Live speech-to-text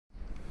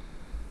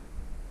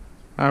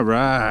All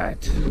right,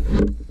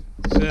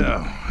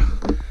 so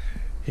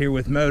here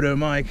with Moto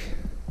Mike,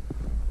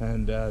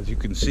 and as you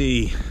can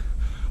see,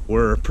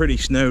 we're pretty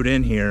snowed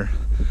in here.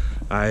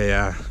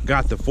 I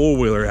got the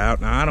four-wheeler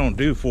out. Now I don't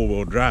do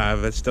four-wheel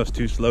drive, that stuff's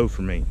too slow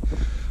for me.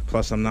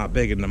 Plus I'm not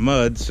big in the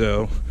mud,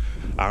 so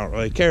I don't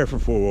really care for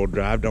four-wheel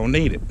drive, don't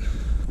need it.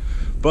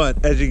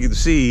 But as you can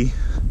see,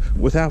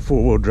 without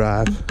four-wheel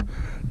drive,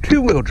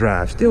 two-wheel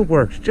drive still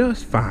works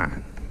just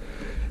fine.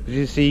 As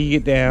you see, you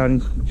get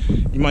down,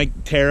 you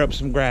might tear up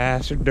some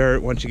grass or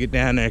dirt once you get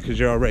down there because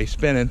you're already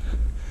spinning.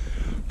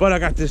 But I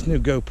got this new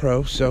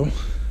GoPro, so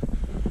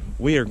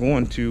we are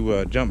going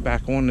to jump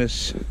back on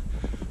this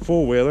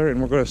four-wheeler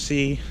and we're going to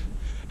see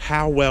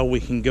how well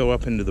we can go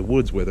up into the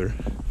woods with her.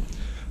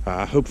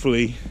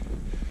 Hopefully,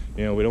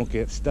 you know, we don't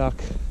get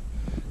stuck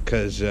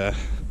because, you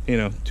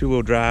know,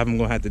 two-wheel drive, I'm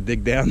going to have to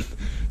dig down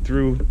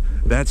through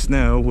that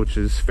snow, which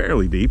is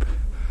fairly deep.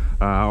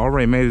 I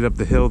already made it up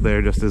the hill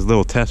there, just this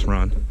little test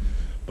run,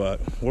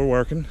 but we're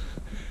working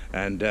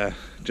and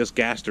just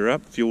gassed her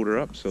up, fueled her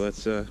up, so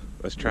let's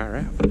try her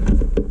out.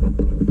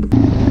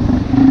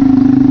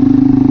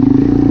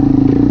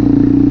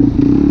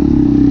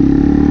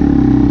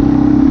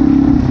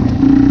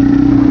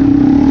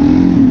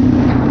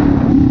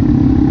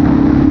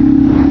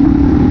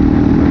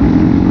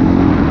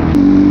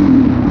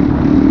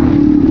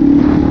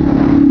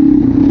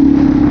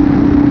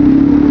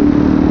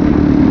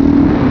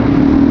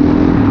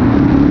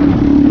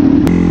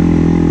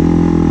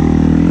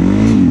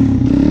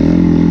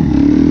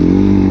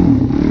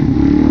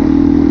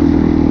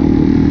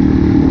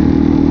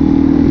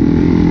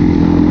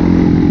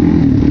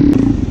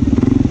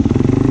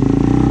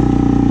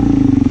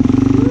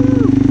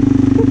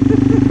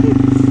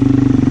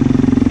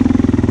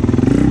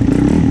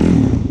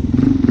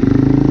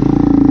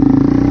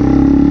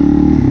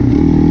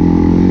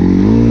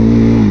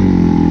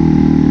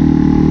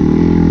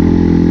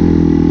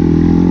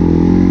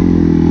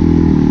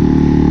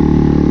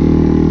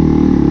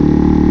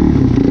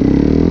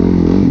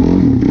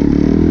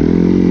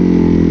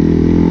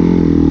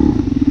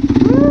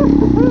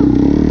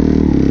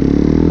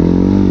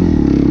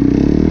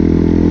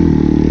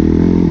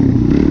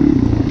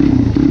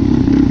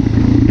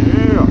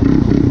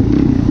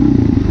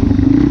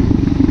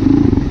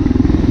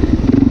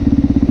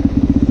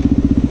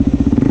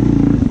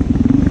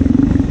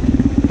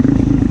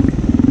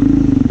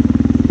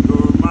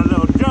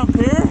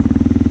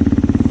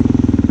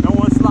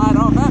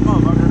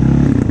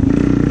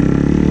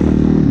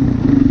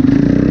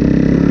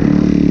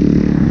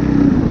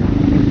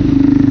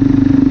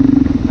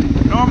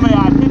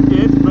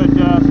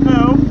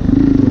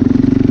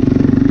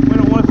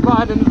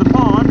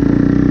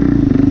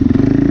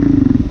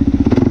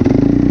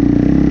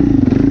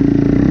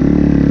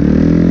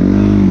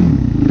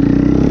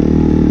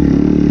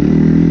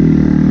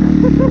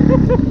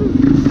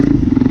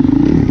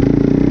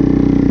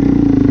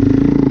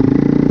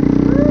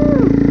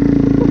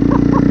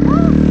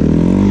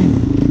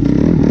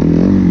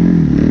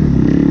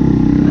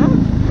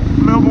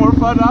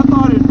 But